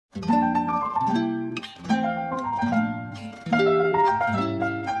When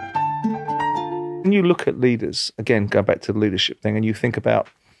you look at leaders, again, go back to the leadership thing, and you think about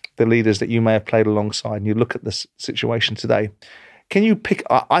the leaders that you may have played alongside, and you look at this situation today, can you pick?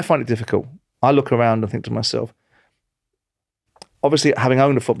 I find it difficult. I look around and think to myself, obviously having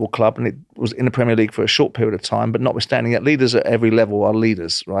owned a football club, and it was in the Premier League for a short period of time, but notwithstanding that, leaders at every level are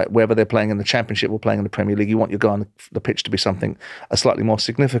leaders, right? Whether they're playing in the Championship or playing in the Premier League, you want your guy on the pitch to be something slightly more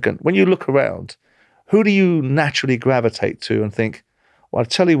significant. When you look around, who do you naturally gravitate to and think, well, I'll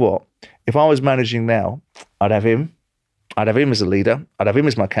tell you what, if I was managing now, I'd have him. I'd have him as a leader. I'd have him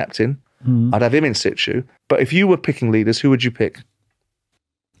as my captain. I'd have him in situ. But if you were picking leaders, who would you pick?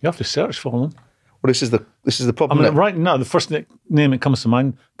 You have to search for them. Well, this is the problem. I mean, right now, the first name that comes to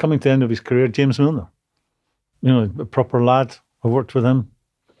mind, coming to the end of his career, James Milner. You know, a proper lad. I worked with him.